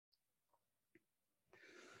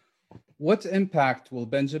What impact will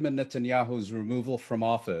Benjamin Netanyahu's removal from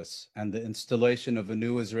office and the installation of a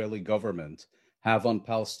new Israeli government have on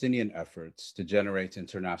Palestinian efforts to generate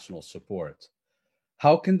international support?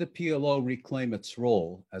 How can the PLO reclaim its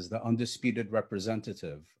role as the undisputed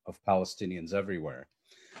representative of Palestinians everywhere?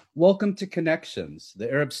 Welcome to Connections, the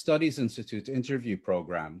Arab Studies Institute interview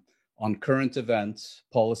program on current events,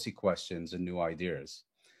 policy questions, and new ideas.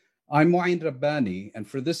 I'm Mu'in Rabbani, and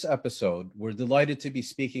for this episode, we're delighted to be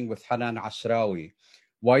speaking with Hanan Ashrawi,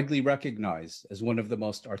 widely recognized as one of the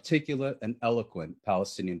most articulate and eloquent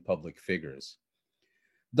Palestinian public figures.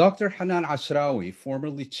 Dr. Hanan Ashrawi,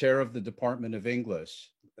 formerly chair of the Department of English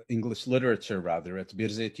Literature at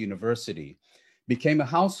Birzeit University, became a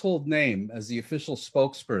household name as the official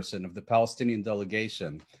spokesperson of the Palestinian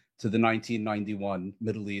delegation to the 1991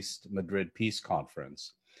 Middle East Madrid Peace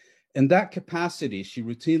Conference. In that capacity, she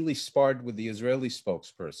routinely sparred with the Israeli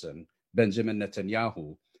spokesperson, Benjamin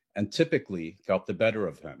Netanyahu, and typically got the better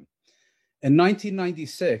of him. In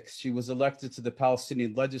 1996, she was elected to the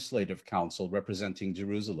Palestinian Legislative Council representing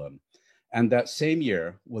Jerusalem, and that same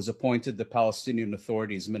year was appointed the Palestinian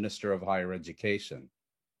Authority's Minister of Higher Education.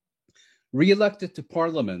 Re-elected to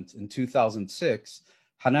Parliament in 2006,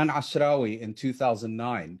 Hanan Ashrawi in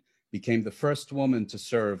 2009 became the first woman to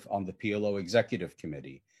serve on the PLO Executive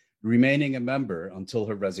Committee, remaining a member until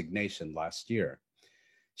her resignation last year.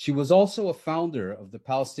 She was also a founder of the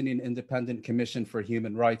Palestinian Independent Commission for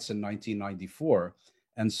Human Rights in 1994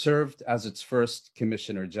 and served as its first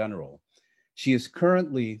Commissioner General. She is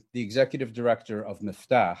currently the Executive Director of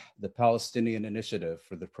Miftah, the Palestinian Initiative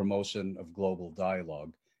for the Promotion of Global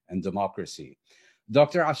Dialogue and Democracy.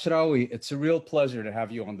 Dr. Ashrawi, it's a real pleasure to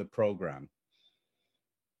have you on the program.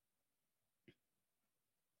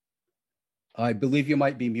 I believe you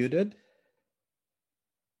might be muted.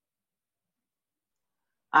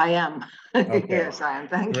 I am. Okay. Yes, I am.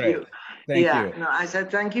 Thank you. Thank you. No, I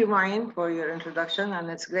said thank you, Mu'in, for your introduction, and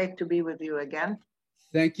it's great to be with you again.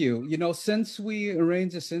 Thank you. You know, since we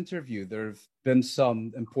arranged this interview, there have been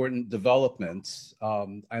some important developments,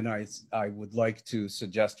 and I would like to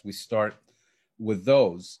suggest we start with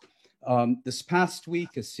those. This past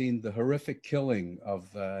week has seen the horrific killing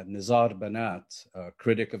of Nizar Banat, a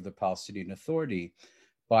critic of the Palestinian Authority,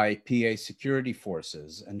 by PA security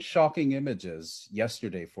forces, and shocking images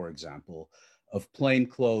yesterday, for example, of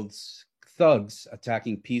plainclothes thugs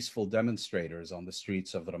attacking peaceful demonstrators on the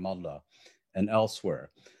streets of Ramallah and elsewhere.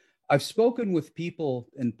 I've spoken with people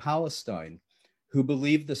in Palestine who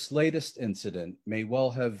believe this latest incident may well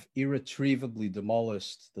have irretrievably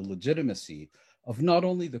demolished the legitimacy of not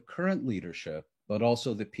only the current leadership, but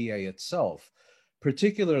also the PA itself,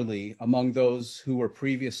 particularly among those who were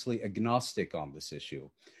previously agnostic on this issue.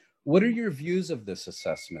 What are your views of this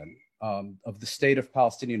assessment of the state of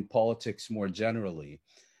Palestinian politics more generally?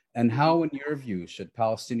 And how, in your view, should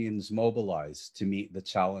Palestinians mobilize to meet the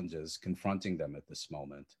challenges confronting them at this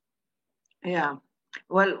moment? Yeah.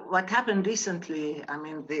 Well, what happened recently, I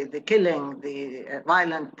mean, the killing, the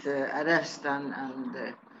violent arrest and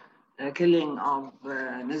killing of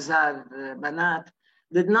Nizar Banat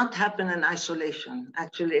did not happen in isolation.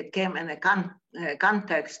 Actually, it came in a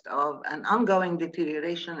context of an ongoing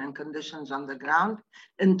deterioration in conditions on the ground,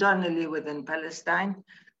 internally within Palestine,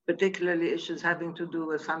 particularly issues having to do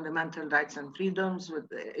with fundamental rights and freedoms, with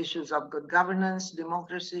the issues of good governance,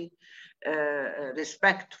 democracy,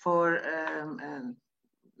 respect for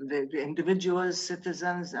the individuals,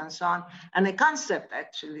 citizens, and so on, and a concept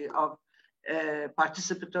actually of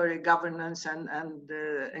participatory governance and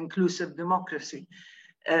inclusive democracy.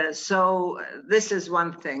 So this is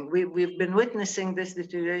one thing. We've been witnessing this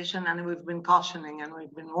deterioration, and we've been cautioning and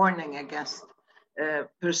we've been warning against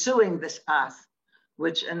pursuing this path,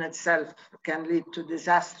 which in itself can lead to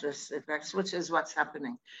disastrous effects, which is what's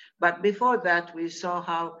happening. But before that, we saw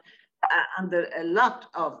how under a lot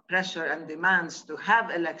of pressure and demands to have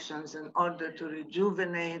elections in order to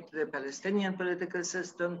rejuvenate the Palestinian political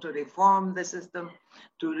system, to reform the system,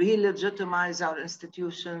 to re-legitimize our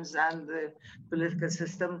institutions and the political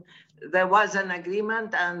system, there was an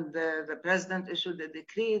agreement, and the president issued a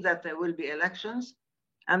decree that there will be elections.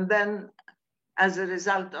 And then, as a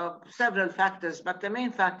result of several factors, but the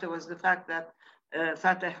main factor was the fact that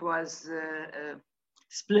Fatah was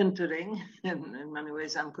splintering in many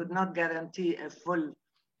ways and could not guarantee a full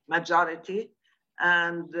majority.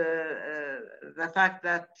 And the fact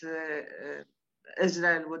that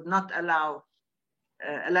Israel would not allow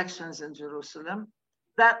elections in Jerusalem,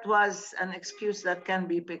 that was an excuse that can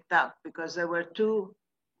be picked up, because there were two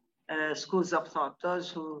schools of thought. Those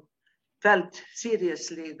who felt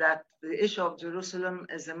seriously that the issue of Jerusalem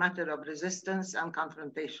is a matter of resistance and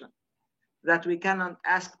confrontation, that we cannot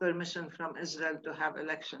ask permission from Israel to have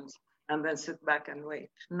elections and then sit back and wait.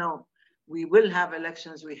 No, we will have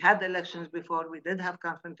elections. We had elections before. We did have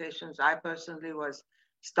confrontations. I personally was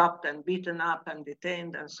stopped and beaten up and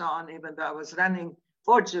detained and so on, even though I was running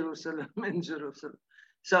for Jerusalem in Jerusalem.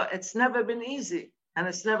 So it's never been easy and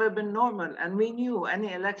it's never been normal. And we knew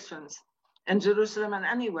any elections in Jerusalem and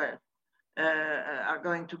anywhere are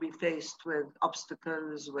going to be faced with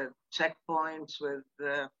obstacles, with checkpoints, with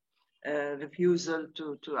refusal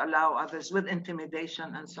to allow others, with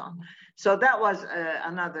intimidation and so on. So that was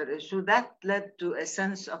another issue. That led to a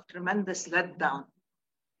sense of tremendous letdown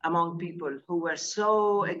among people who were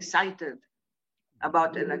so excited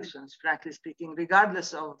about elections, frankly speaking,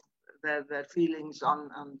 regardless of their feelings on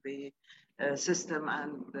the system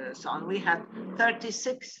and so on. We had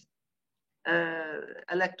 36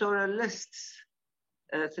 electoral lists,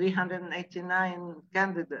 389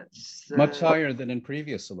 candidates. Much higher than in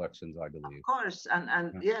previous elections, I believe. Of course,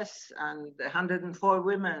 and yes, and 104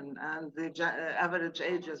 women, and the average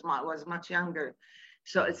age was much younger.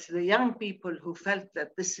 So it's the young people who felt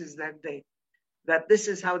that this is their day, that this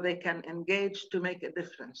is how they can engage to make a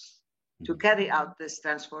difference, to carry out this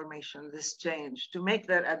transformation, this change, to make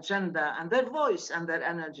their agenda and their voice and their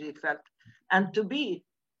energy felt, and to be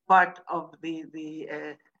part of the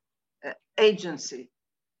agency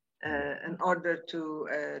in order to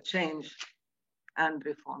change and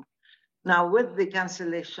reform. Now, with the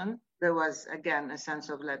cancellation, there was, again, a sense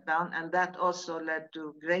of letdown, and that also led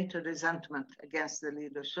to greater resentment against the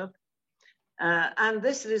leadership. And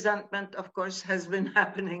this resentment, of course, has been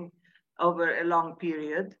happening over a long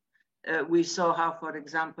period. We saw how, for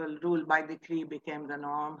example, rule by decree became the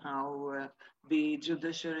norm, how the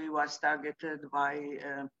judiciary was targeted by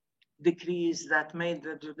decrees that made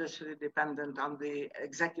the judiciary dependent on the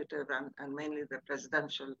executive and mainly the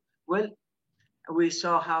presidential will. We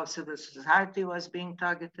saw how civil society was being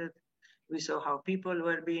targeted. We saw how people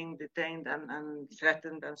were being detained and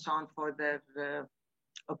threatened and so on for their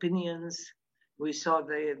opinions. We saw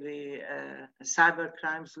the cyber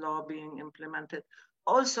crimes law being implemented.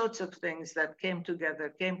 All sorts of things that came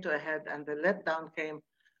together, came to a head, and the letdown came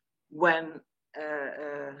when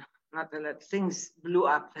things blew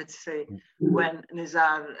up, let's say, when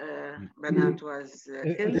Nizar Banat was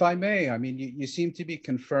killed. If I may, I mean, you seem to be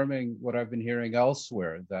confirming what I've been hearing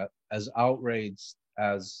elsewhere, that as outraged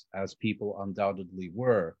as people undoubtedly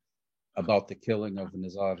were about the killing of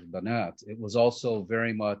Nizar Banat, it was also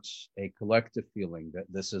very much a collective feeling that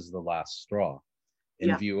this is the last straw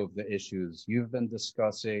in view of the issues you've been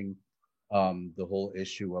discussing, the whole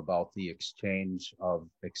issue about the exchange of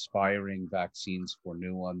expiring vaccines for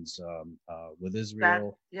new ones with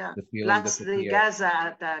Israel. The feeling plus the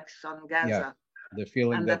Gaza attacks on Gaza. The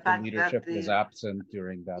feeling that the leadership was absent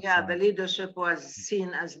during that time. The leadership was seen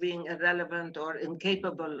as being irrelevant or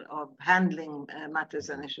incapable of handling matters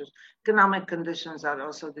and issues. Economic conditions are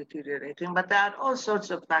also deteriorating, but there are all sorts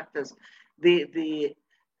of factors.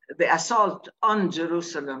 The assault on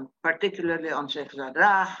Jerusalem, particularly on Sheikh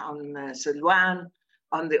Jarrah, on Silwan,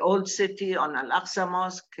 on the Old City, on Al-Aqsa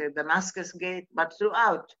Mosque, Damascus Gate, but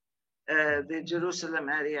throughout the Jerusalem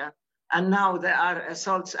area. And now there are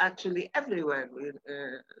assaults actually everywhere. We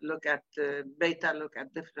look at Beita, look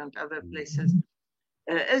at different other places.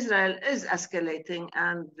 Israel is escalating,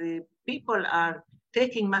 and the people are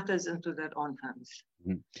taking matters into their own hands.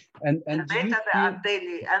 And Beita, they are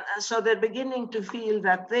daily, and so they're beginning to feel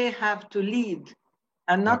that they have to lead,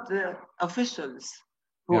 and not the officials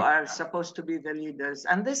who are supposed to be the leaders.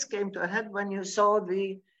 And this came to a head when you saw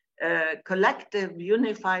the collective,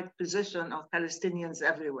 unified position of Palestinians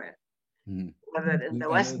everywhere. Whether in the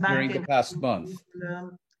West Bank during the past month,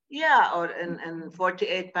 or in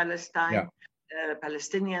 48 Palestine,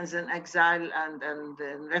 Palestinians in exile and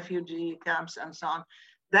in refugee camps and so on.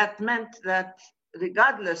 That meant that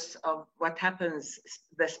regardless of what happens,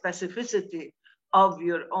 the specificity of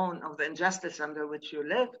the injustice under which you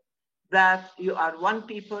live, that you are one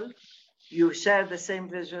people, you share the same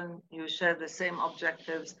vision, you share the same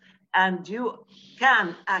objectives, and you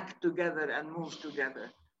can act together and move together.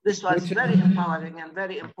 This was very empowering and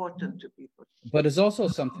very important to people. But it's also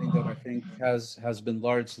something that I think has been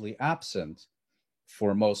largely absent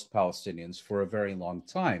for most Palestinians for a very long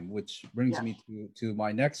time, which brings me to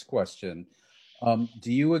my next question.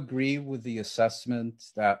 Do you agree with the assessment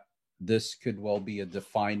that this could well be a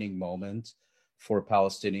defining moment for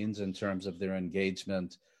Palestinians in terms of their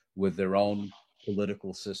engagement with their own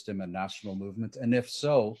political system and national movement? And if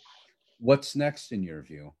so, what's next in your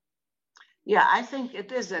view? Yeah, I think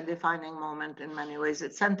it is a defining moment in many ways.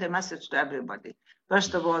 It sent a message to everybody.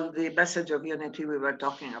 First of all, the message of unity we were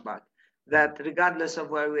talking about. that regardless of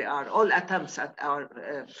where we are, all attempts at our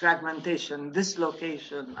fragmentation,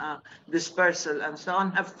 dislocation, dispersal, and so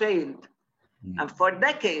on have failed. And for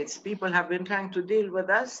decades, people have been trying to deal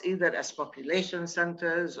with us either as population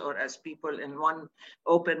centers or as people in one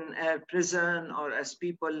open air prison or as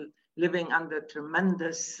people living under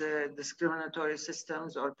tremendous discriminatory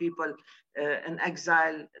systems or people in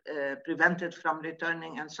exile prevented from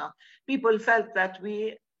returning and so on. People felt that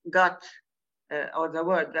we got, or the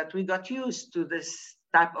word, that we got used to this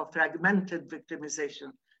type of fragmented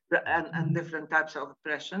victimization and different types of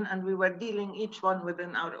oppression, and we were dealing each one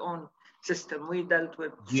within our own system. We dealt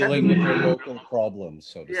with dealing with the local problems,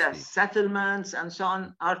 so to speak. Settlements and so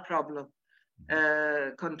on, our problem.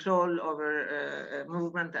 Control over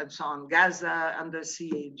movement and so on. Gaza under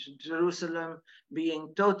siege, Jerusalem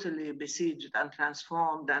being totally besieged and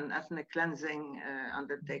transformed, and ethnic cleansing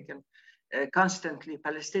undertaken constantly.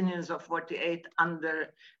 Palestinians of 48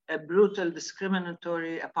 under a brutal,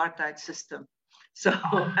 discriminatory apartheid system. So,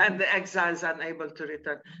 and the exiles unable to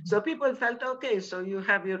return. So people felt, okay, so you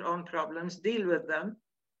have your own problems, deal with them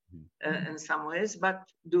in some ways, but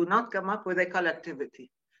do not come up with a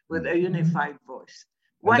collectivity, with a unified voice.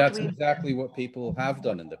 And that's exactly what people have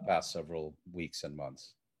done in the past several weeks and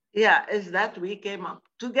months. Yeah, is that we came up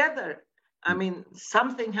together. I mean,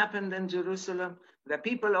 something happened in Jerusalem. The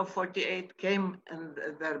people of 48 came in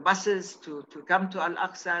their buses to come to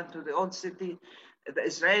Al-Aqsa, to the old city. The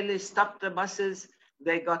Israelis stopped the buses.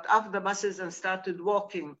 They got off the buses and started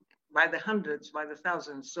walking by the hundreds, by the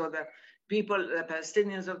thousands. So the people, the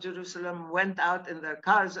Palestinians of Jerusalem, went out in their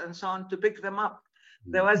cars and so on to pick them up.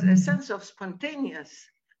 There was a sense of spontaneous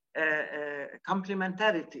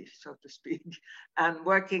complementarity, so to speak, and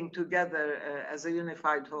working together as a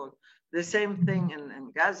unified whole. The same thing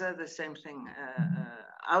in Gaza, the same thing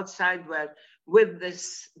outside, where with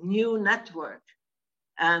this new network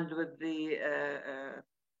and with the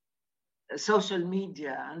social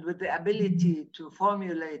media and with the ability to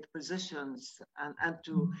formulate positions and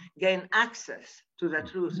to gain access to the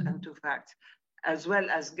truth and to facts, as well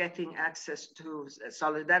as getting access to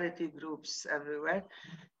solidarity groups everywhere,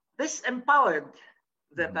 this empowered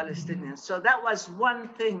the Palestinians. So that was one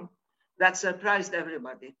thing that surprised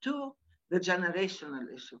everybody. Two, the generational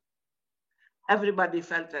issue. Everybody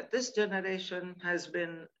felt that this generation has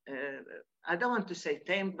been, I don't want to say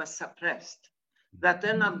tamed, but suppressed, that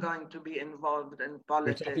they're not going to be involved in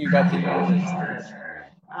politics. You're talking about the younger generation.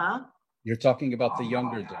 You're talking about the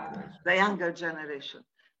younger generation. The younger generation.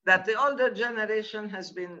 That the older generation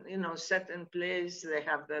has been, set in place. They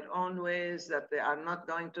have their own ways, that they are not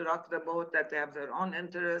going to rock the boat, that they have their own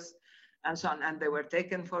interests, and so on. And they were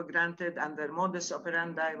taken for granted, and their modus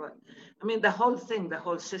operandi. I mean, the whole thing, the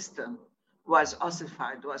whole system was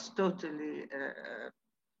ossified, was totally,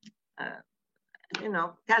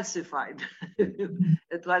 calcified.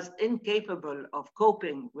 It was incapable of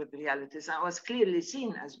coping with realities. I was clearly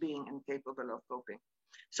seen as being incapable of coping.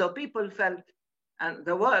 So people felt, and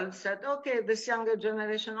the world said, okay, this younger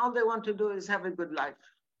generation, all they want to do is have a good life,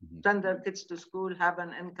 send their kids to school, have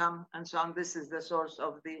an income, and so on. This is the source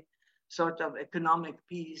of the sort of economic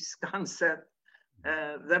peace concept.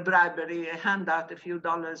 The bribery, hand out a few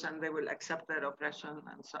dollars and they will accept their oppression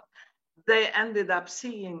and so on. They ended up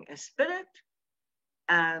seeing a spirit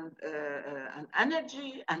and an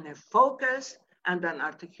energy and a focus and an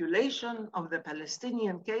articulation of the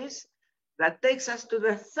Palestinian case that takes us to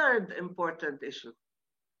the third important issue,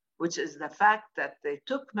 which is the fact that they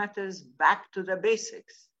took matters back to the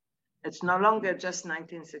basics. It's no longer just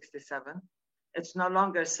 1967. It's no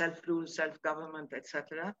longer self-rule, self-government,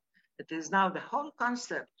 etc. It is now the whole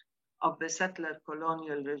concept of the settler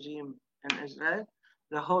colonial regime in Israel,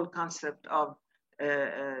 the whole concept of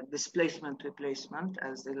displacement replacement,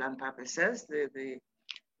 as the Land Paper says,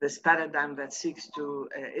 this paradigm that seeks to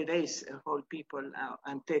erase a whole people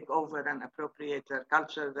and take over and appropriate their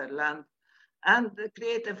culture, their land, and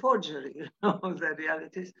create a forgery of the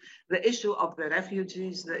realities. The issue of the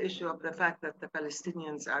refugees, the issue of the fact that the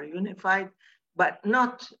Palestinians are unified, but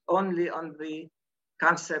not only on the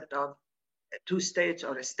concept of two states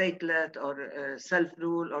or a statelet or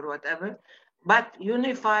self-rule or whatever, but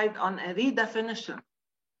unified on a redefinition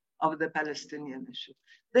of the Palestinian issue.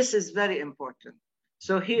 This is very important.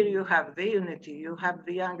 So here you have the unity, you have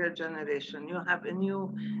the younger generation, you have a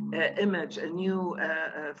new image, a new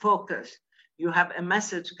focus, you have a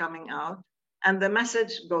message coming out, and the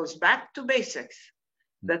message goes back to basics.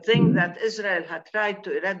 The thing that Israel had tried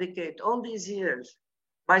to eradicate all these years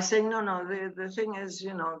by saying, no, the thing is,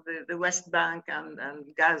 the West Bank and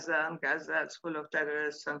Gaza is full of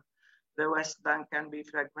terrorists, and the West Bank can be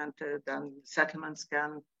fragmented and settlements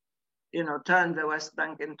can turn the West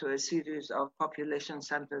Bank into a series of population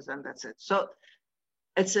centers and that's it. So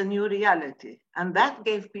it's a new reality. And that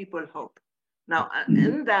gave people hope. Now,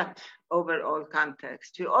 in that overall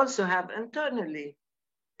context, you also have internally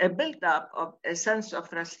a build-up of a sense of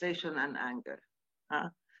frustration and anger,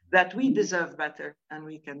 that we deserve better and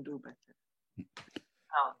we can do better.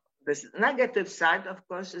 Now, the negative side, of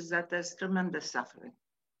course, is that there's tremendous suffering.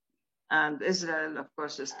 And Israel, of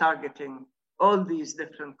course, is targeting all these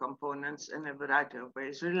different components in a variety of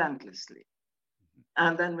ways relentlessly.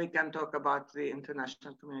 And then we can talk about the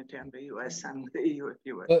international community and the US and the EU, if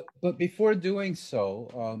you will. But before doing so,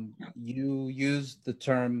 you used the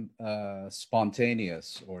term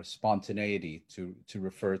spontaneous or spontaneity to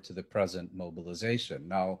refer to the present mobilization.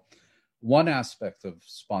 Now, one aspect of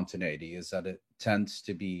spontaneity is that it tends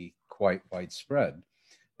to be quite widespread,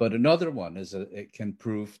 but another one is that it can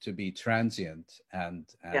prove to be transient and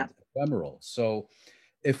ephemeral. So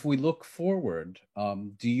if we look forward,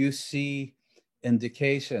 do you see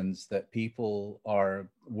indications that people are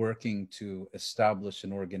working to establish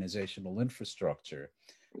an organizational infrastructure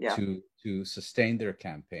to sustain their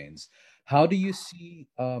campaigns? How do you see,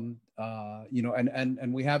 and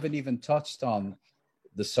we haven't even touched on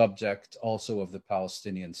the subject also of the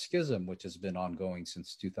Palestinian schism, which has been ongoing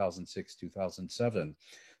since 2006, 2007.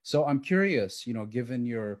 So I'm curious, given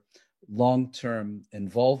your long-term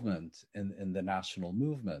involvement in the national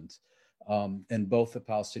movement, in both the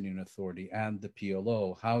Palestinian Authority and the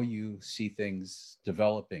PLO, how you see things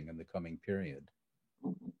developing in the coming period.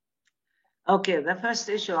 Okay, the first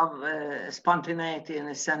issue of spontaneity, in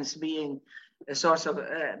a sense, being a source of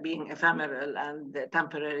being ephemeral and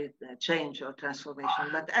temporary change or transformation.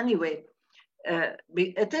 But anyway,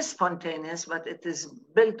 it is spontaneous, but it is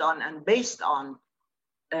built on and based on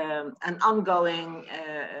an ongoing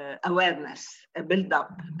awareness, a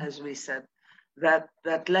build-up, as we said,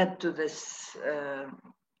 that led to this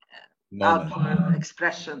outward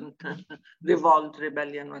expression, revolt,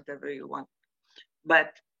 rebellion, whatever you want.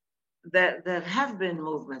 But there have been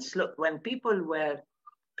movements. Look, when people were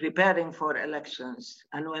preparing for elections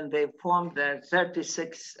and when they formed their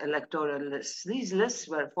 36 electoral lists, these lists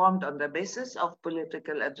were formed on the basis of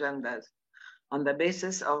political agendas, on the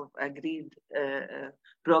basis of agreed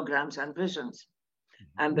programs and visions.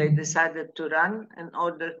 And they decided to run in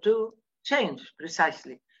order to change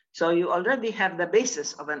precisely. So you already have the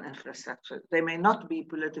basis of an infrastructure. They may not be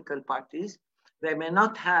political parties. They may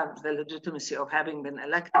not have the legitimacy of having been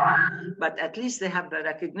elected, but at least they have the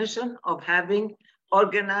recognition of having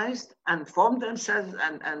organized and formed themselves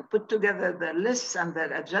and put together their lists and their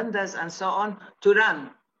agendas and so on to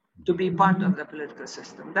run, to be part of the political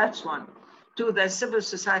system. That's one. Two, there's civil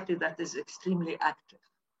society that is extremely active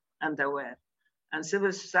and aware. And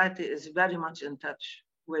civil society is very much in touch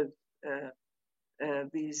with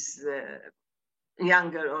these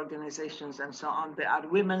younger organizations and so on. There are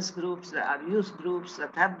women's groups, there are youth groups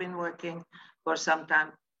that have been working for some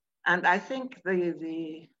time. And I think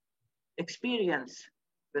the experience,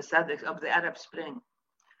 the SADC of the Arab Spring,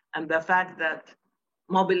 and the fact that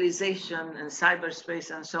mobilization in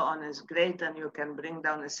cyberspace and so on is great and you can bring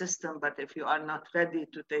down a system, but if you are not ready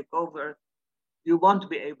to take over, you won't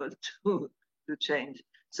be able to change.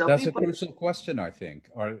 So that's a crucial question, I think.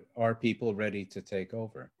 Are people ready to take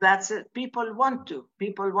over? That's it. People want to.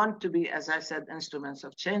 People want to be, as I said, instruments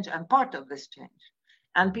of change and part of this change.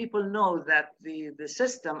 And people know that the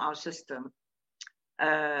system, our system,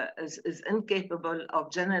 is incapable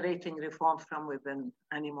of generating reform from within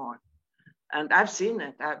anymore. And I've seen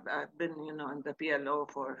it. I've been, in the PLO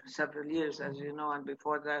for several years, as you know, and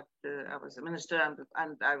before that, I was a minister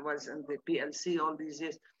and I was in the PLC all these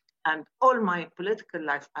years. And all my political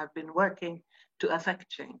life, I've been working to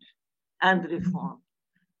affect change and reform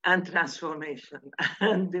and transformation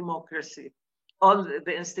and democracy. All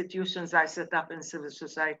the institutions I set up in civil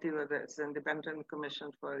society, whether it's the Independent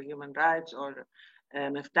Commission for Human Rights or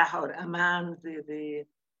Miftah or Aman, the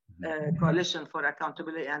Coalition for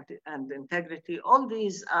Accountability and Integrity, all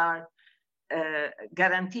these are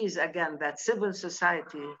guarantees, again, that civil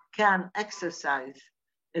society can exercise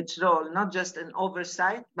its role, not just in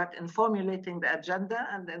oversight, but in formulating the agenda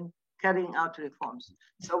and in carrying out reforms.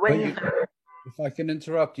 So when if I can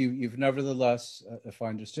interrupt you, you've nevertheless, if I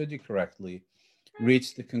understood you correctly,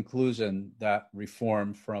 reached the conclusion that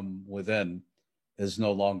reform from within is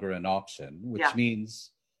no longer an option, which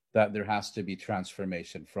means that there has to be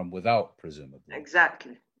transformation from without, presumably.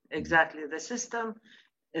 Exactly. The system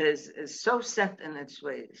is so set in its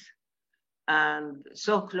ways and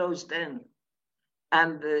so closed in,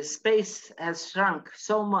 and the space has shrunk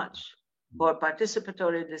so much for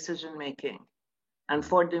participatory decision-making and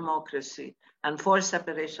for democracy and for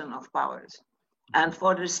separation of powers and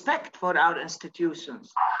for respect for our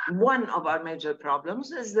institutions. One of our major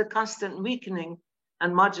problems is the constant weakening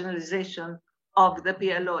and marginalization of the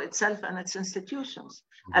PLO itself and its institutions,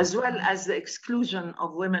 as well as the exclusion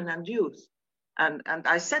of women and youth. And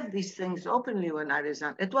I said these things openly when I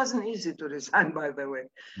resigned. It wasn't easy to resign, by the way.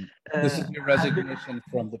 This is your resignation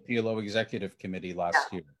from the PLO Executive Committee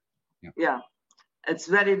last year. Yeah. It's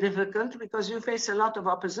very difficult because you face a lot of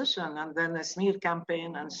opposition and then a smear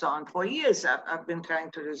campaign and so on. For years, I've been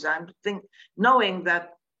trying to resign, knowing that,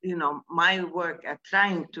 my work at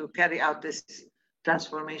trying to carry out this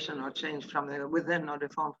transformation or change from within or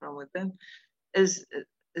reform from within is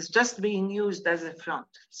just being used as a front.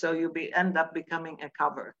 So you end up becoming a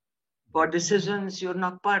cover for decisions you're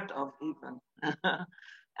not part of even.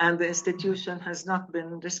 And the institution has not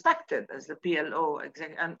been respected as the PLO.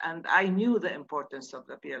 And I knew the importance of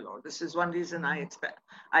the PLO. This is one reason I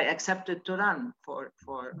accepted to run for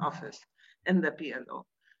office in the PLO.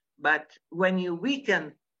 But when you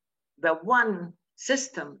weaken the one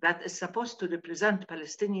system that is supposed to represent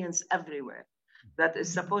Palestinians everywhere, that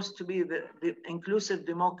is supposed to be the inclusive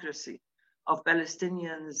democracy of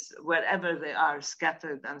Palestinians wherever they are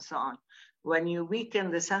scattered and so on, when you weaken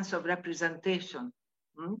the sense of representation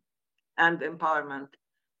and empowerment,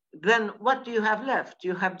 then what do you have left?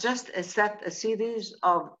 You have just a series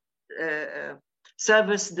of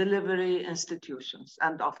service delivery institutions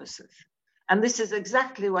and offices. And this is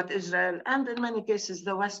exactly what Israel and in many cases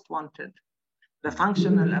the West wanted, the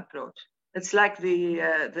functional approach. It's like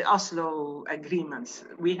the Oslo agreements.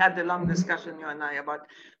 We had a long discussion, you and I, about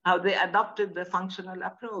how they adopted the functional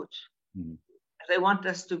approach. They want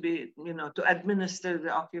us to be, to administer the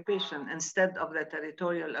occupation instead of the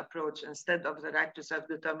territorial approach, instead of the right to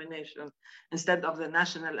self-determination, instead of the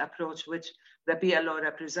national approach, which the PLO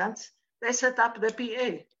represents. They set up the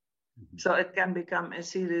PA. So it can become a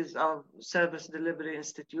series of service delivery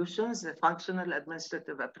institutions, a functional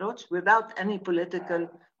administrative approach without any political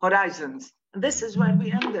horizons. And this is where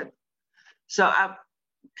we ended. So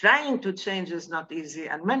trying to change is not easy.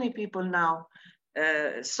 And many people now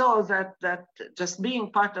saw that just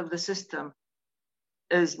being part of the system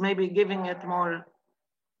is maybe giving it more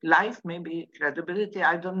life, maybe credibility,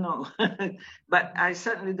 I don't know. But I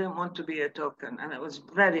certainly didn't want to be a token. And it was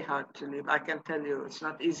very hard to leave. I can tell you it's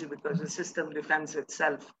not easy because the system defends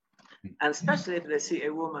itself. And especially if they see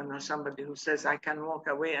a woman or somebody who says, I can walk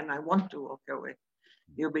away and I want to walk away,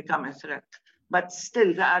 you become a threat. But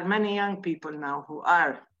still, there are many young people now who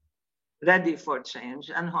are ready for change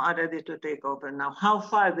and who are ready to take over now. How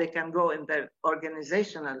far they can go in their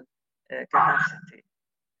organizational capacity.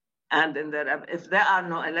 And if there are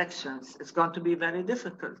no elections, it's going to be very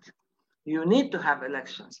difficult. You need to have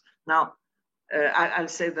elections. Now, I'll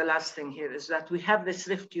say the last thing here is that we have this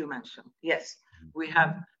rift you mentioned. Yes, we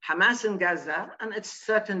have Hamas in Gaza, and it's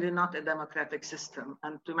certainly not a democratic system.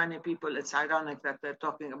 And to many people, it's ironic that they're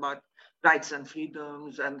talking about rights and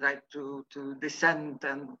freedoms and right to dissent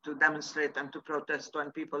and to demonstrate and to protest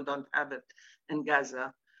when people don't have it in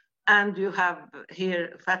Gaza. And you have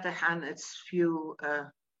here Fatah and its few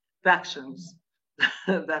factions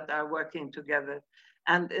that are working together.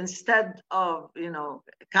 And instead of,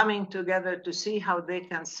 coming together to see how they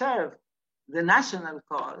can serve the national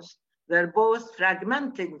cause, they're both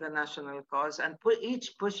fragmenting the national cause and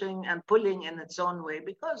each pushing and pulling in its own way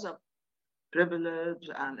because of privilege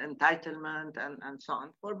and entitlement and so on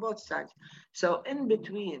for both sides. So in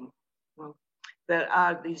between, there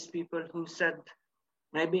are these people who said,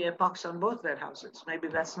 maybe a pox on both their houses. Maybe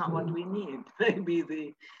that's not what we need.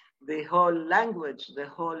 Maybe the whole language, the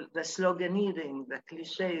sloganeering, the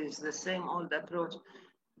cliches, the same old approach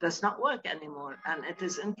does not work anymore. And it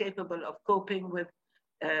is incapable of coping with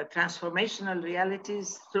transformational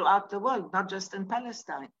realities throughout the world, not just in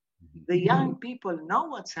Palestine. The young people know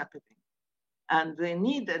what's happening and they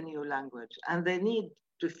need a new language and they need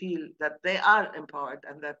to feel that they are empowered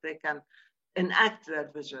and that they can enact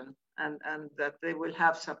their vision and that they will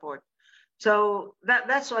have support. So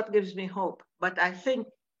that's what gives me hope. But I think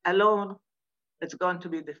alone, it's going to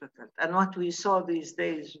be difficult. And what we saw these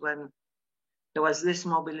days when there was this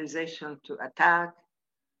mobilization to attack,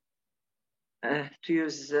 to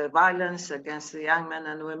use violence against the young men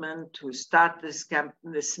and women, to start this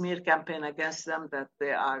smear campaign against them, that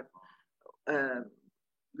they are,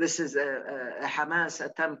 this is a Hamas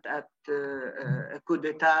attempt at a coup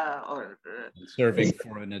d'etat or serving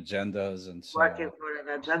foreign agendas and so working on. For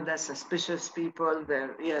an agenda, suspicious people.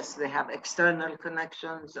 They have external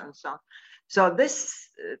connections and so on. So this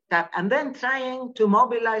and then trying to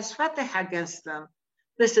mobilize Fatah against them.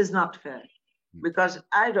 This is not fair, because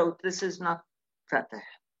I wrote this is not Fatah.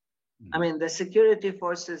 I mean, the security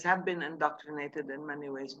forces have been indoctrinated in many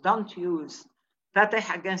ways. Don't use Fatah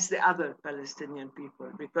against the other Palestinian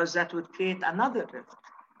people, because that would create another rift.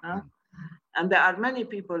 And there are many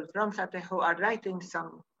people from Fatah who are writing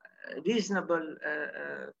some reasonable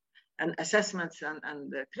and assessments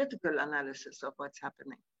and critical analysis of what's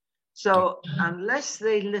happening. So unless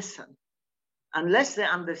they listen, unless they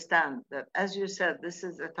understand that, as you said, this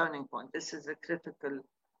is a turning point, this is a critical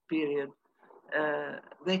period,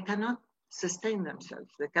 they cannot sustain themselves.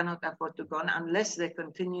 They cannot afford to go on unless they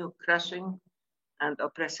continue crushing and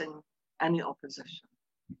oppressing any opposition.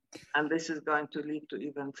 And this is going to lead to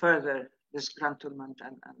even further disgruntlement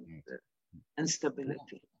and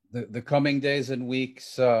instability. The coming days and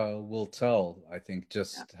weeks will tell, I think,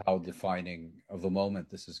 just how defining of a moment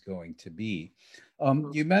this is going to be.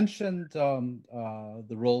 You mentioned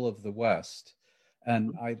the role of the West,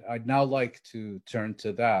 and I'd now like to turn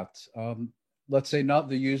to that. Let's say not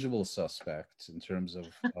the usual suspects in terms of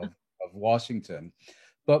Washington,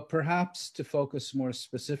 but perhaps to focus more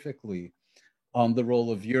specifically on the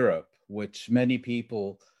role of Europe, which many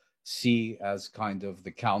people see as kind of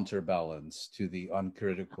the counterbalance to the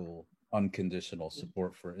uncritical, unconditional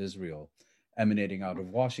support for Israel emanating out of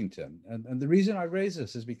Washington. And the reason I raise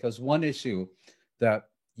this is because one issue that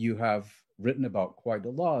you have written about quite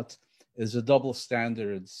a lot is the double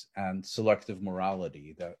standards and selective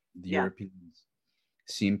morality that the Europeans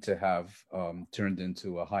seem to have turned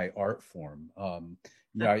into a high art form. On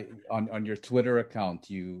your Twitter account,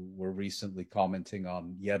 you were recently commenting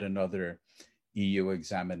on yet another EU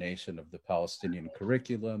examination of the Palestinian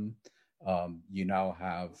curriculum. You now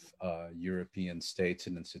have European states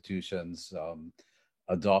and institutions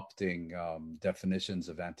adopting definitions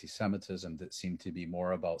of anti-Semitism that seem to be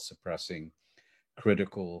more about suppressing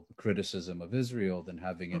criticism of Israel than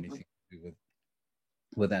having anything to do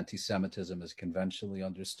with anti-Semitism as conventionally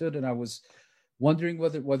understood. And I was wondering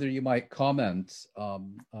whether you might comment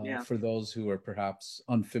for those who are perhaps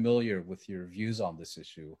unfamiliar with your views on this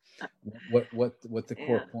issue, what the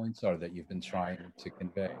core points are that you've been trying to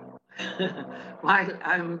convey. While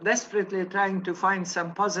I'm desperately trying to find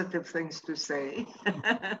some positive things to say.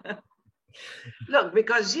 Look,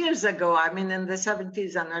 because years ago, I mean, in the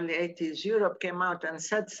 70s and early 80s, Europe came out and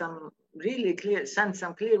said sent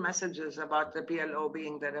some clear messages about the PLO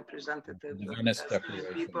being the representative the Venice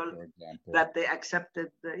Declaration, people, for example, that they accepted.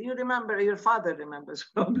 You remember, your father remembers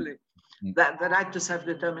probably, that the right to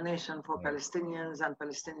self-determination for Palestinians and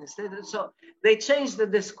Palestinian states. So they changed the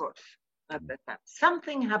discourse at that time.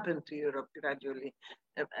 Something happened to Europe gradually,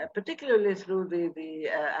 particularly through the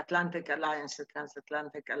Atlantic Alliance, the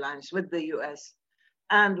Transatlantic Alliance with the US,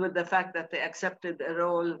 and with the fact that they accepted a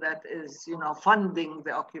role that is, funding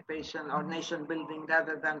the occupation or nation building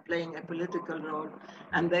rather than playing a political role.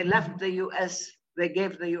 And they left the US, they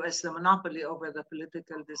gave the US the monopoly over the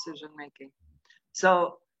political decision making.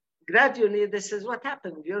 So gradually, this is what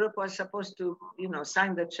happened. Europe was supposed to,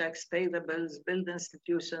 sign the checks, pay the bills, build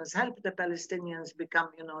institutions, help the Palestinians become,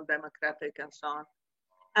 democratic and so on.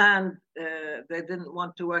 And they didn't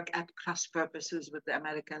want to work at cross purposes with the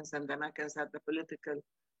Americans, and the Americans had the political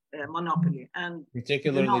monopoly. And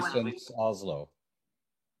particularly since Oslo.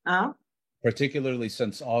 Particularly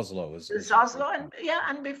since Oslo. Since Oslo,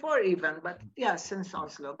 and before even, but since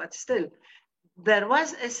Oslo. But still, there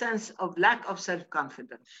was a sense of lack of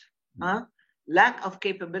self-confidence, lack of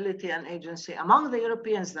capability and agency among the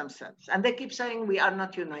Europeans themselves. And they keep saying, we are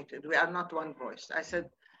not united, we are not one voice. I said,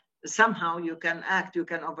 somehow you can you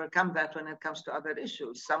can overcome that when it comes to other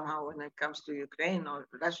issues. Somehow when it comes to Ukraine or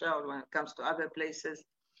Russia, or when it comes to other places,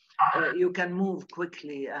 you can move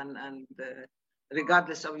quickly and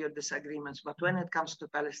regardless of your disagreements. But when it comes to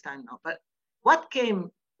Palestine, no. But what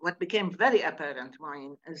became very apparent,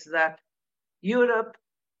 Maureen, is that Europe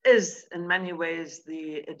is in many ways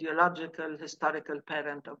the ideological, historical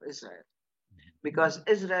parent of Israel, because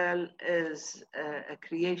Israel is a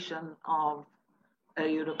creation of a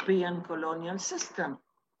European colonial system.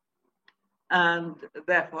 And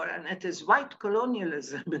therefore, and it is white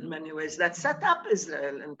colonialism in many ways that set up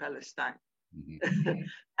Israel in Palestine.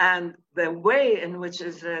 And the way in which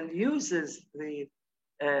Israel uses the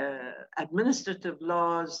administrative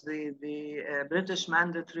laws, the British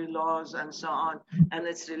mandatory laws, and so on, and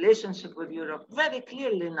its relationship with Europe very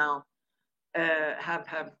clearly now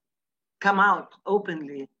have come out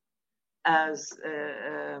openly as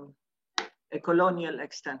a colonial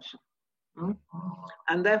extension.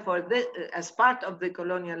 And therefore, as part of the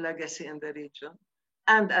colonial legacy in the region,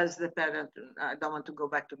 and as the parent, I don't want to go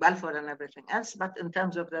back to Balfour and everything else, but in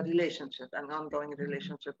terms of the relationship, an ongoing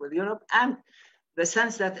relationship with Europe, and the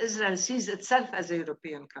sense that Israel sees itself as a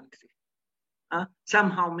European country.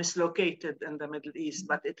 somehow mislocated in the Middle East,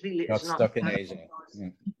 but it really Got is not. Stuck in Asia.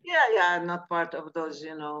 Not part of those,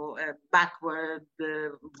 backward,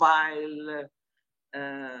 vile,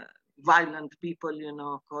 violent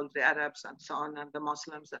people, called the Arabs and so on, and the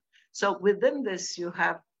Muslims. So within this, you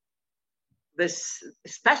have this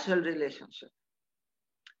special relationship.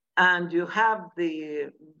 And you have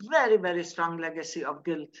the very, very strong legacy of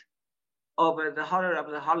guilt over the horror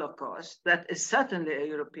of the Holocaust that is certainly a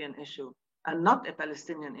European issue and not a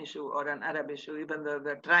Palestinian issue or an Arab issue, even though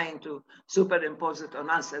they're trying to superimpose it on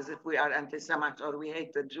us as if we are anti-Semites or we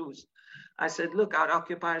hate the Jews. I said, look, our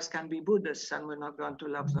occupiers can be Buddhists and we're not going to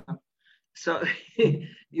love them. So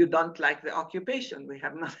you don't like the occupation. We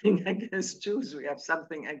have nothing against Jews. We have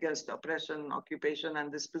something against oppression, occupation,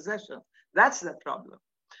 and dispossession. That's the problem.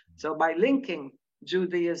 So by linking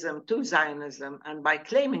Judaism to Zionism and by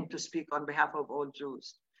claiming to speak on behalf of all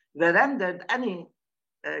Jews, they rendered any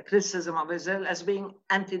criticism of Israel as being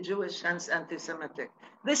anti-Jewish, hence anti-Semitic.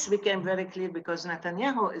 This became very clear because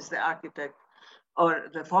Netanyahu is the architect or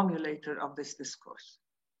the formulator of this discourse,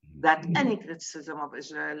 that any criticism of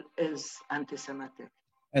Israel is anti-Semitic.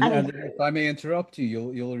 And if I may interrupt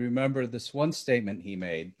you, you'll remember this one statement he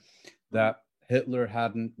made, that Hitler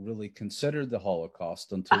hadn't really considered the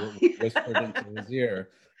Holocaust until it was whispered into his ear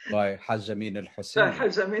by Haj Amin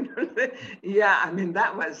al-Husseini. Yeah, I mean,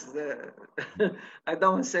 that was I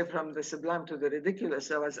don't want to say from the sublime to the ridiculous.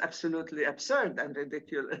 That was absolutely absurd and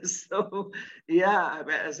ridiculous. So, yeah,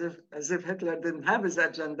 as if Hitler didn't have his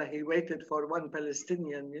agenda, he waited for one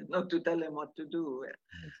Palestinian, to tell him what to do.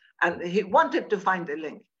 And he wanted to find a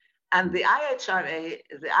link. And the IHRA,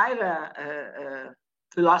 the IRA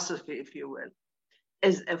philosophy, if you will,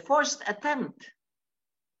 is a forced attempt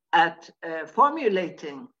at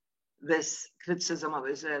formulating this criticism of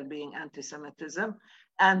Israel being anti-Semitism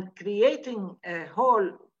and creating a whole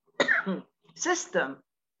system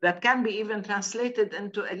that can be even translated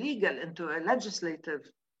into a legislative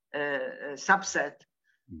subset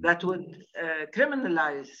that would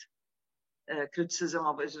criminalize criticism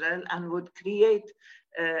of Israel and would create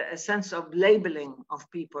a sense of labeling of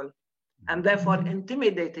people and therefore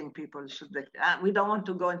intimidating people. We don't want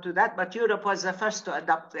to go into that, but Europe was the first to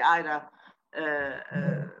adopt the IRA,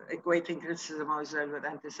 equating criticism of Israel with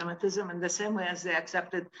anti-Semitism in the same way as they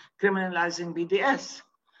accepted criminalizing BDS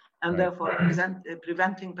and therefore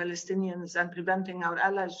preventing Palestinians and preventing our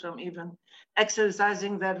allies from even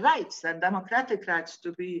exercising their rights, their democratic rights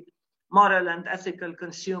to be moral and ethical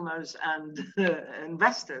consumers and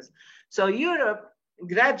investors. So Europe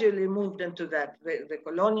gradually moved into that, the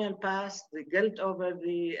colonial past, the guilt over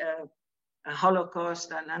the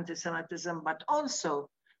Holocaust and anti-Semitism, but also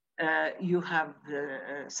you have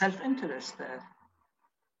self-interest there,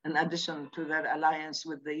 in addition to their alliance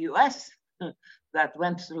with the US that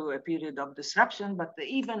went through a period of disruption, but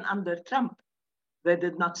even under Trump, they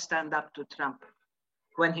did not stand up to Trump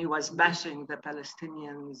when he was bashing the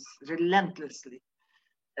Palestinians relentlessly.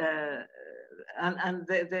 And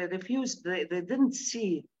they refused, they didn't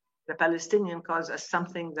see the Palestinian cause as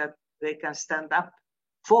something that they can stand up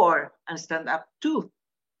for and stand up to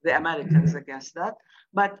the Americans against that,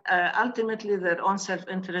 but ultimately their own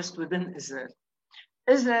self-interest within Israel.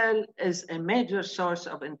 Israel is a major source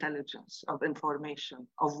of intelligence, of information,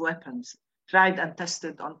 of weapons, tried and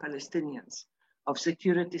tested on Palestinians, of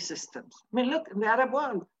security systems. I mean, look, in the Arab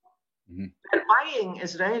world, they're buying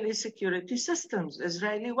Israeli security systems,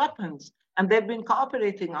 Israeli weapons, and they've been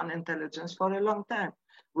cooperating on intelligence for a long time.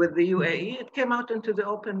 With the UAE, it came out into the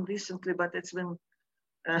open recently, but it's been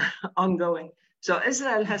ongoing. So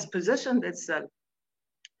Israel has positioned itself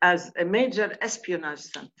as a major espionage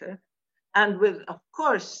center, and with, of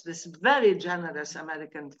course, this very generous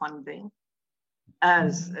American funding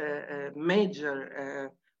as a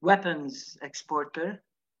major weapons exporter,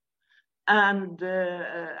 and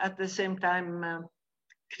at the same time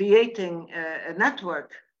creating a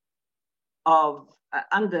network of,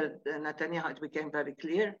 under Netanyahu, it became very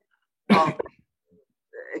clear, of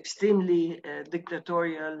extremely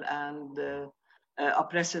dictatorial and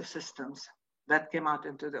oppressive systems that came out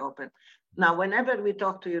into the open. Now, whenever we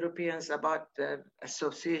talk to Europeans about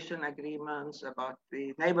association agreements, about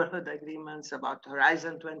the neighborhood agreements, about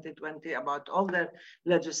Horizon 2020, about all their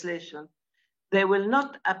legislation, they will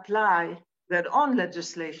not apply their own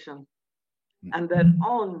legislation and their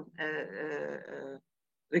own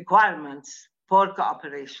requirements for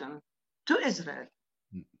cooperation to Israel.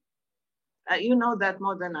 You know that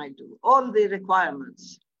more than I do. All the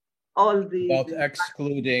requirements, all the... About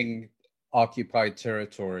excluding occupied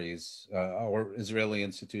territories or Israeli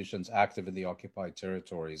institutions active in the occupied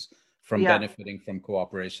territories from benefiting from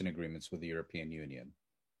cooperation agreements with the European Union.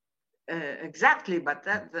 Exactly, but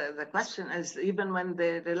the question is, even when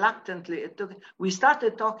they reluctantly we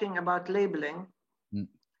started talking about labeling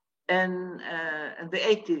in the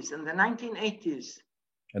 80s, in the 1980s.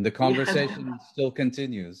 And the conversation still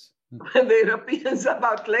continues. The Europeans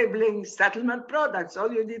about labeling settlement products.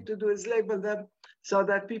 All you need to do is label them so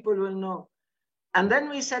that people will know. And then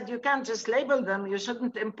we said, you can't just label them, you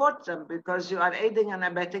shouldn't import them because you are aiding and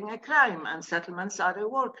abetting a crime, and settlements are a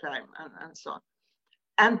war crime, and so on.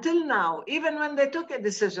 Until now, even when they took a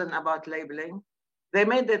decision about labeling, they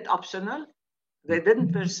made it optional, they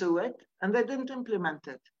didn't pursue it, and they didn't implement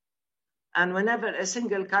it. And whenever a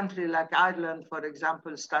single country like Ireland, for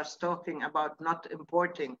example, starts talking about not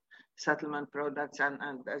importing settlement products, and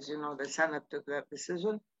as you know, the Senate took that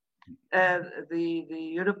decision, the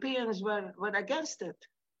Europeans were against it.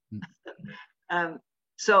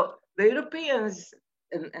 So the Europeans,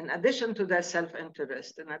 in addition to their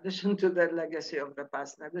self-interest, in addition to their legacy of the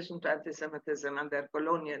past, in addition to anti-Semitism and their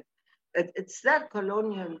colonial, it's their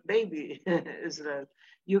colonial baby, Israel.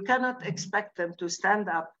 You cannot expect them to stand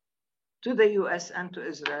up to the US and to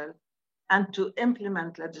Israel and to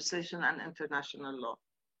implement legislation and international law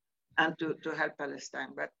and to help Palestine.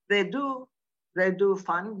 But they do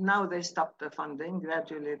fund. Now they stopped the funding.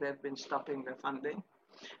 Gradually, they've been stopping the funding.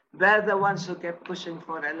 They're the ones who kept pushing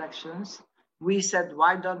for elections. We said,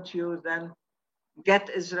 why don't you then get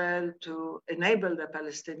Israel to enable the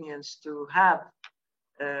Palestinians to have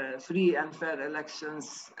free and fair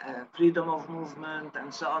elections, freedom of movement,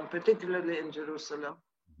 and so on, particularly in Jerusalem.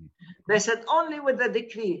 They said, only with the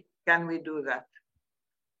decree can we do that.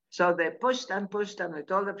 So they pushed, and we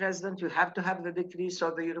told the president, you have to have the decree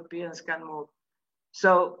so the Europeans can move.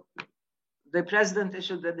 So the president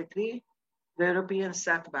issued the decree, the Europeans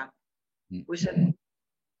sat back. We said,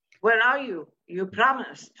 where are you? You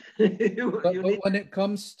promised. But when it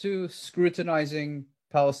comes to scrutinizing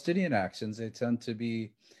Palestinian actions, they tend to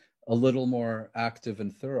be a little more active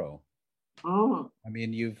and thorough. I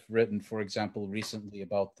mean, you've written, for example, recently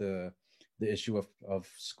about the issue of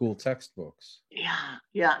school textbooks.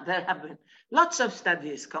 Yeah, there have been lots of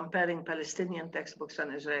studies comparing Palestinian textbooks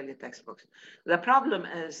and Israeli textbooks. The problem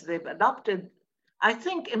is they've adopted, I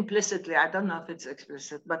think implicitly, I don't know if it's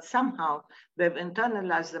explicit, but somehow they've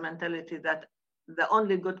internalized the mentality that the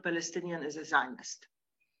only good Palestinian is a Zionist.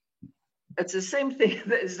 It's the same thing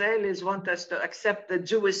the Israelis want us to accept the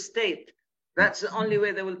Jewish state. That's the only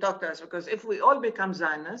way they will talk to us, because if we all become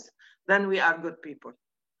Zionists, then we are good people.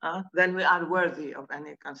 Then we are worthy of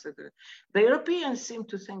any consideration. The Europeans seem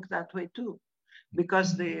to think that way too,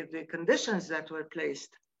 because the conditions that were placed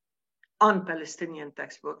on Palestinian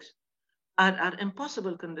textbooks are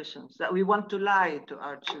impossible conditions, that we want to lie to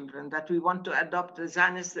our children, that we want to adopt the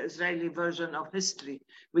Zionist Israeli version of history.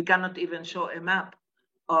 We cannot even show a map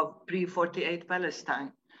of pre-48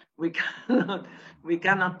 Palestine. We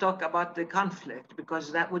cannot talk about the conflict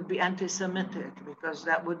because that would be anti-Semitic, because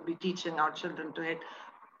that would be teaching our children to hate.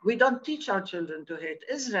 We don't teach our children to hate.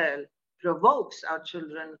 Israel provokes our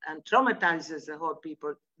children and traumatizes the whole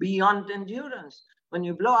people beyond endurance. When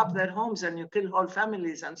you blow up their homes and you kill whole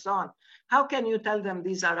families and so on, how can you tell them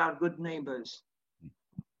these are our good neighbors?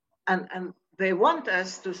 And they want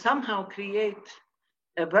us to somehow create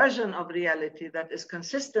a version of reality that is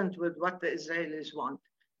consistent with what the Israelis want.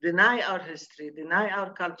 Deny our history, deny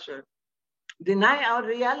our culture, deny our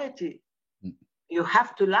reality. You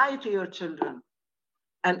have to lie to your children.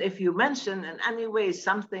 And if you mention in any way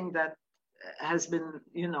something that has been,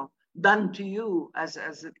 done to you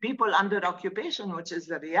as people under occupation, which is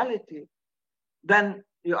the reality, then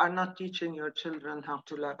you are not teaching your children how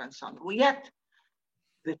to love and so on. Yet,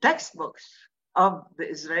 the textbooks of the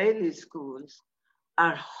Israeli schools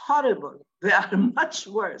are horrible. They are much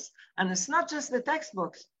worse. And it's not just the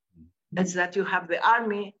textbooks. It's that you have the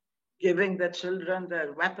army giving the children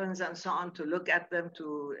their weapons and so on to look at them,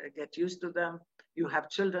 to get used to them. You have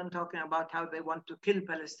children talking about how they want to kill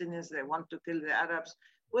Palestinians, they want to kill the Arabs,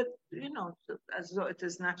 with, as though it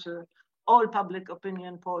is natural. All public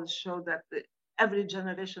opinion polls show that every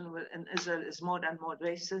generation in Israel is more and more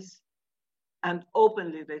racist. And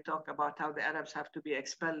openly they talk about how the Arabs have to be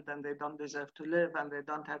expelled and they don't deserve to live and they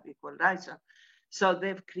don't have equal rights. So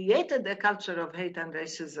they've created a culture of hate and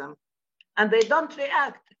racism, and they don't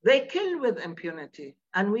react. They kill with impunity.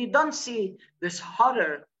 And we don't see this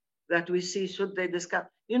horror that we see should they discuss.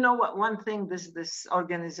 You know what, one thing, this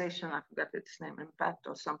organization, I forgot its name, Impact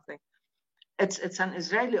or something, it's an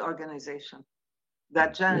Israeli organization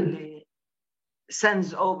that generally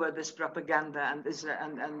sends over this propaganda, and Israel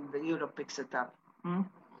and Europe picks it up.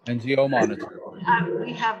 NGO monitor.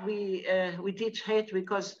 We teach hate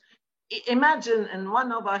because imagine in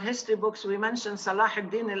one of our history books, we mentioned Salah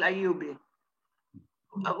ad-Din al-Ayyubi.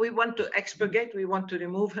 We want to expurgate, we want to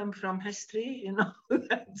remove him from history,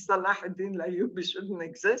 that Salah ad-Din al-Ayyubi shouldn't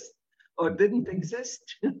exist or didn't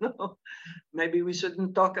exist, Maybe we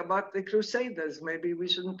shouldn't talk about the Crusaders. Maybe we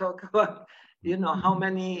shouldn't talk about, how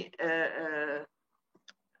many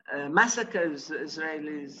massacres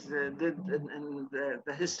Israelis did in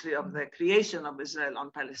the history of the creation of Israel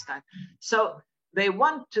on Palestine. So they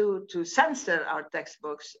want to censor our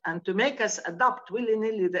textbooks and to make us adopt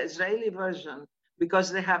willy-nilly the Israeli version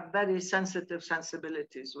because they have very sensitive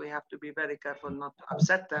sensibilities. We have to be very careful not to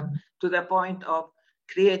upset them to the point of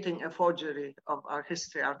creating a forgery of our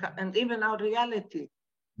history and even our reality.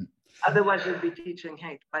 Otherwise, we'll be teaching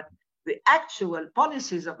hate. But the actual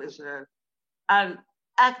policies of Israel are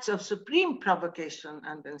acts of supreme provocation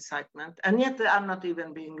and incitement, and yet they are not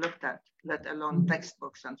even being looked at, let alone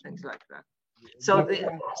textbooks and things like that. So the issue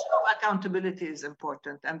of accountability is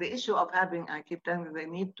important. And the issue of having, I keep telling you, they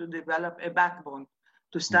need to develop a backbone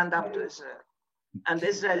to stand up to Israel. And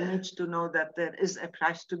Israel needs to know that there is a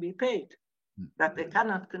price to be paid, that they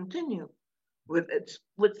cannot continue with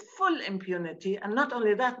full impunity. And not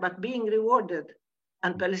only that, but being rewarded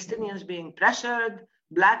and Palestinians being pressured,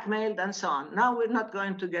 blackmailed, and so on. Now we're not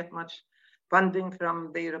going to get much funding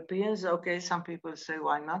from the Europeans. Okay, some people say,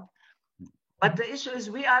 why not? But the issue is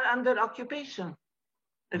we are under occupation.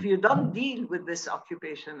 If you don't deal with this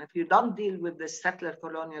occupation, if you don't deal with this settler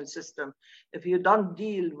colonial system, if you don't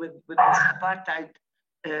deal with this apartheid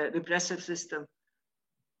repressive system,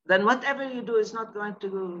 then whatever you do is not going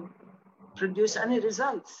to produce any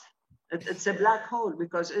results. It's a black hole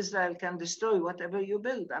because Israel can destroy whatever you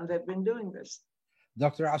build, and they've been doing this.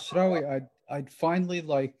 Dr. Ashrawi, I'd finally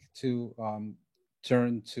like to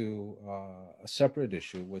turn to a separate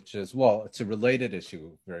issue, which is, well, it's a related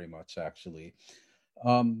issue very much, actually.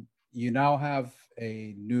 You now have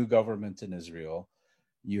a new government in Israel.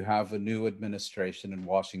 You have a new administration in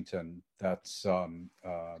Washington that's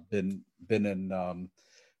been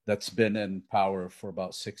in power for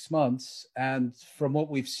about 6 months. And from what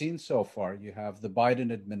we've seen so far, you have the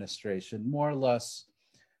Biden administration more or less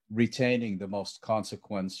retaining the most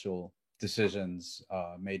consequential decisions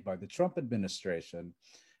made by the Trump administration,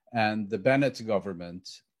 and the Bennett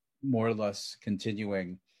government more or less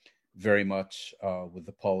continuing very much with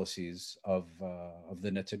the policies of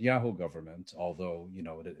the Netanyahu government, although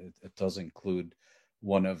it does include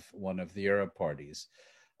one of the Arab parties.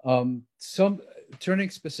 Turning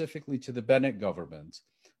specifically to the Bennett government,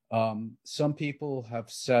 some people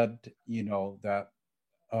have said that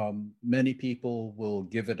many people will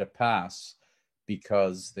give it a pass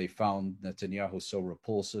because they found Netanyahu so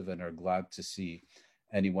repulsive and are glad to see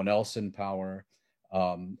anyone else in power.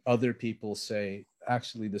 Other people say,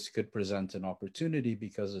 actually, this could present an opportunity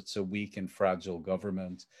because it's a weak and fragile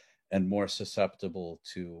government and more susceptible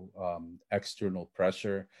to external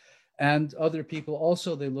pressure. And other people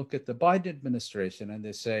also, they look at the Biden administration and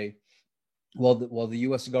they say, well, the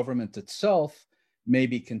U.S. government itself may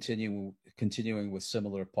be continuing with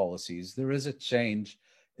similar policies. There is a change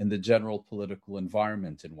in the general political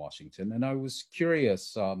environment in Washington. And I was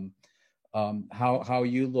curious how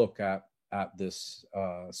you look at this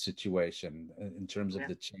situation in terms of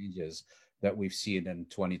the changes that we've seen in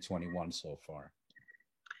 2021 so far.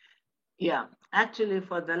 Yeah, actually,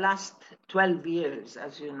 for the last 12 years,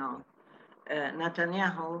 as you know,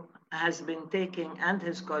 Netanyahu has been taking, and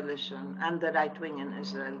his coalition, and the right wing in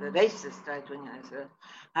Israel, the racist right wing in Israel,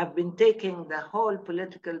 have been taking the whole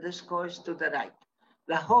political discourse to the right.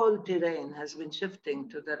 The whole terrain has been shifting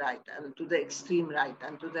to the right, and to the extreme right,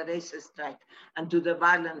 and to the racist right, and to the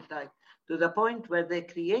violent right, to the point where they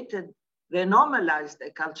normalized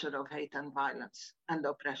a culture of hate and violence and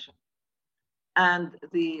oppression. And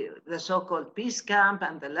the so-called peace camp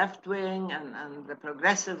and the left wing and the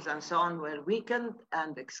progressives and so on were weakened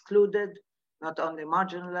and excluded, not only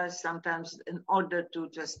marginalized. Sometimes in order to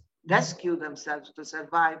just rescue themselves, to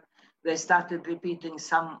survive, they started repeating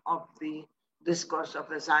some of the discourse of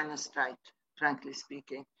the Zionist right, frankly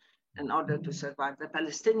speaking, in order to survive. The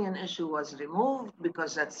Palestinian issue was removed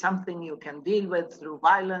because that's something you can deal with through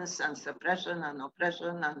violence and suppression and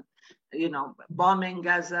oppression and bombing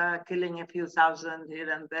Gaza, killing a few thousand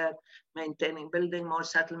here and there, building more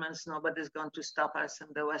settlements. Nobody's going to stop us in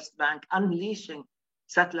the West Bank, unleashing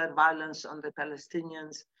settler violence on the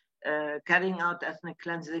Palestinians, carrying out ethnic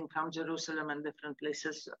cleansing from Jerusalem and different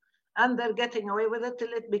places. And they're getting away with it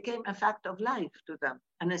till it became a fact of life to them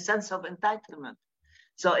and a sense of entitlement.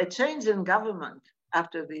 So a change in government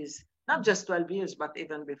after these, not just 12 years, but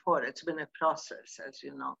even before, it's been a process, as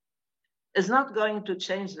you know. is not going to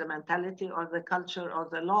change the mentality or the culture or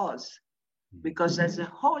the laws, because there's a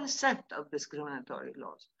whole set of discriminatory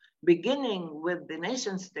laws, beginning with the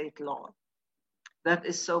nation state law that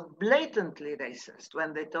is so blatantly racist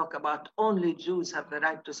when they talk about only Jews have the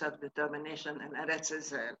right to self-determination in Eretz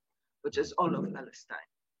Israel, which is all of Palestine.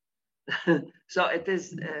 So it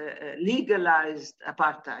is legalized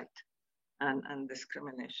apartheid and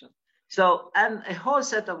discrimination. So, and a whole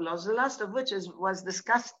set of laws, the last of which was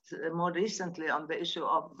discussed more recently on the issue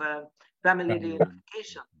of family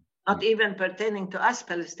reunification, not even pertaining to us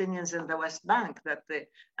Palestinians in the West Bank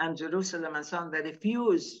and Jerusalem and so on. They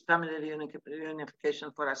refuse family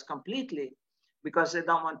reunification for us completely because they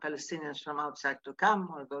don't want Palestinians from outside to come,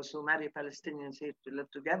 or those who marry Palestinians here to live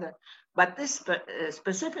together. But this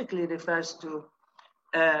specifically refers to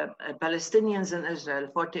Palestinians in Israel,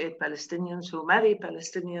 48 Palestinians who marry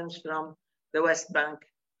Palestinians from the West Bank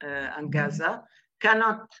and Gaza,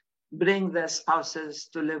 cannot bring their spouses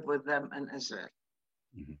to live with them in Israel.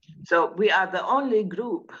 So we are the only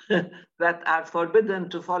group that are forbidden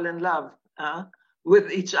to fall in love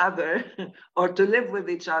with each other, or to live with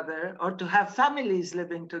each other, or to have families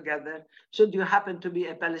living together, should you happen to be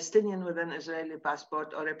a Palestinian with an Israeli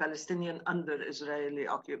passport or a Palestinian under Israeli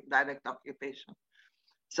direct occupation.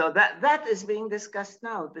 So that is being discussed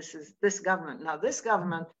now. This government. Now this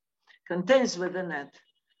government contains within it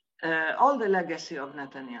all the legacy of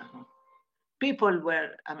Netanyahu. People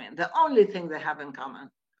the only thing they have in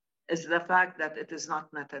common is the fact that it is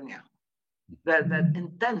not Netanyahu. That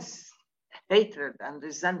intense hatred and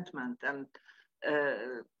resentment and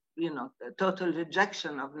total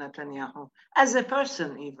rejection of Netanyahu as a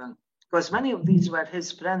person, even, because many of these were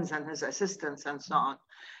his friends and his assistants and so on.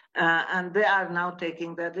 And they are now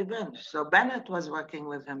taking their revenge. So Bennett was working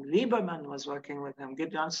with him, Lieberman was working with him,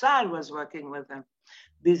 Gideon Saar was working with him.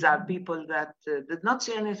 These are people that did not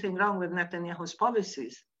see anything wrong with Netanyahu's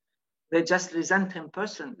policies. They just resent him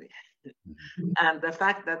personally. And the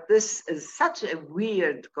fact that this is such a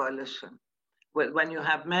weird coalition, when you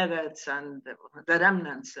have Meretz and the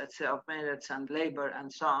remnants, let's say, of Meretz and Labor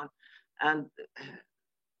and so on, and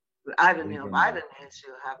the irony of ironies,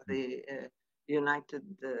 you have the United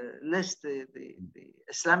List, the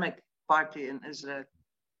Islamic Party in Israel,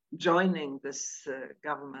 joining this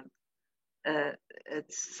government.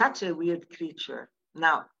 It's such a weird creature.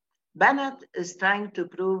 Now, Bennett is trying to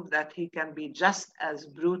prove that he can be just as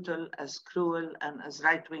brutal, as cruel, and as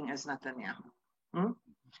right-wing as Netanyahu.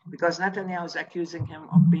 Because Netanyahu is accusing him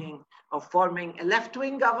of forming a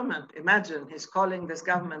left-wing government. Imagine, he's calling this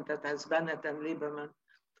government that has Bennett and Lieberman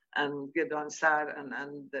and Gideon Saar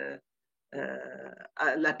and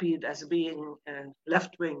Lapid as being a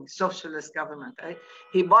left-wing socialist government. Right?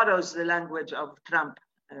 He borrows the language of Trump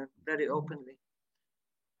very openly.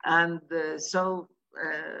 And so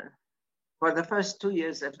for the first 2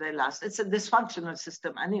 years, if they last, it's a dysfunctional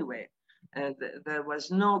system anyway. There was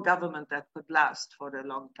no government that could last for a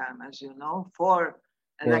long time, as you know. For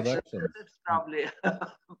elections, it's probably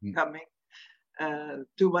coming.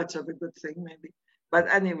 Too much of a good thing, maybe. But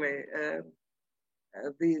anyway,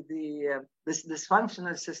 this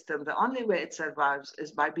dysfunctional system, the only way it survives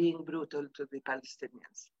is by being brutal to the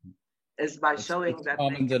Palestinians, is by showing that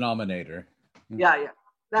common denominator. Yeah,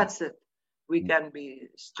 that's it. We can be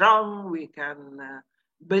strong, we can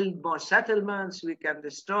build more settlements, we can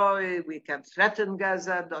destroy, we can threaten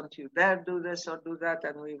Gaza, don't you dare do this or do that,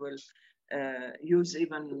 and we will use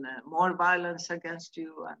even more violence against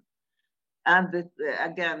you. And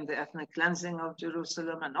again, the ethnic cleansing of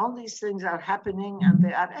Jerusalem, and all these things are happening and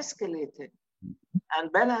they are escalating.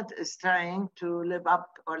 And Bennett is trying to live up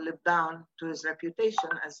or live down to his reputation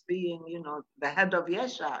as being, the head of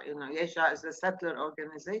Yesha. Yesha is a settler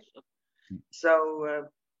organization. So,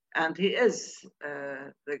 and he is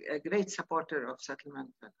a great supporter of settlement.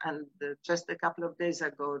 And just a couple of days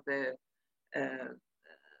ago, they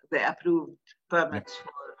approved permits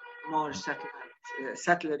for more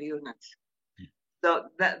settler units. So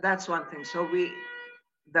that's one thing. So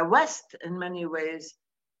the West, in many ways,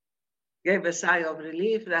 gave a sigh of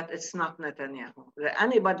relief that it's not Netanyahu. The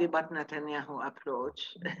anybody but Netanyahu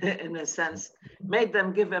approach, in a sense, made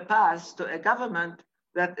them give a pass to a government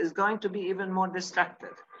that is going to be even more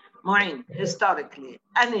destructive. Maureen, historically,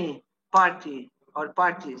 any party or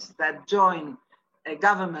parties that join a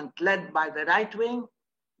government led by the right wing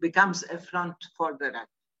becomes a front for the right.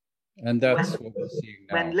 And that's what we're seeing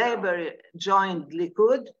now. When Labour joined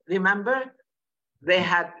Likud, remember, they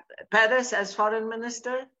had Peres as foreign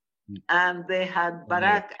minister, and they had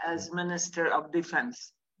Barak as Minister of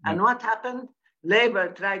Defense. And what happened?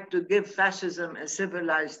 Labour tried to give fascism a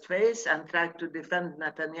civilized face and tried to defend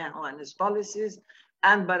Netanyahu and his policies.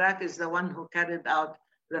 And Barak is the one who carried out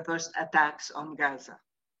the first attacks on Gaza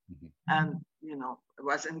and,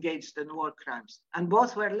 was engaged in war crimes. And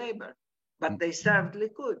both were labor, but they served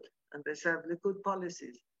Likud, and they served Likud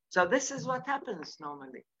policies. So this is what happens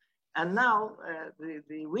normally. And now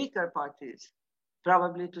the weaker parties,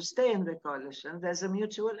 probably to stay in the coalition, there's a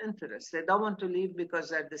mutual interest. They don't want to leave because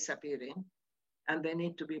they're disappearing, and they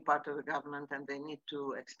need to be part of the government, and they need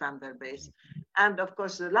to expand their base. And of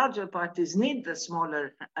course, the larger parties need the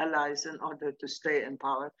smaller allies in order to stay in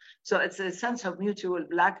power. So it's a sense of mutual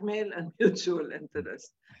blackmail and mutual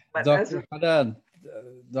interest. But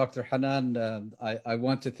Dr. Hanan, I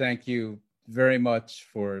want to thank you very much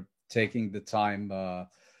for taking the time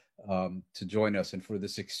to join us and for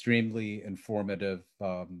this extremely informative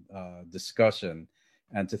discussion,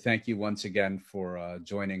 and to thank you once again for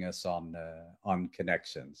joining us on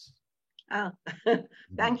Connections.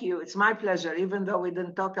 Thank you. It's my pleasure, even though we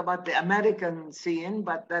didn't talk about the American scene,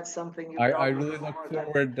 but that's something I really look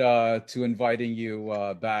forward to inviting you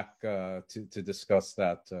back to discuss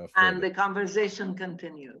that further. And the conversation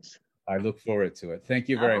continues. I look forward to it. Thank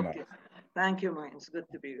you very much. Thank you, Maureen. It's good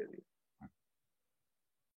to be with you.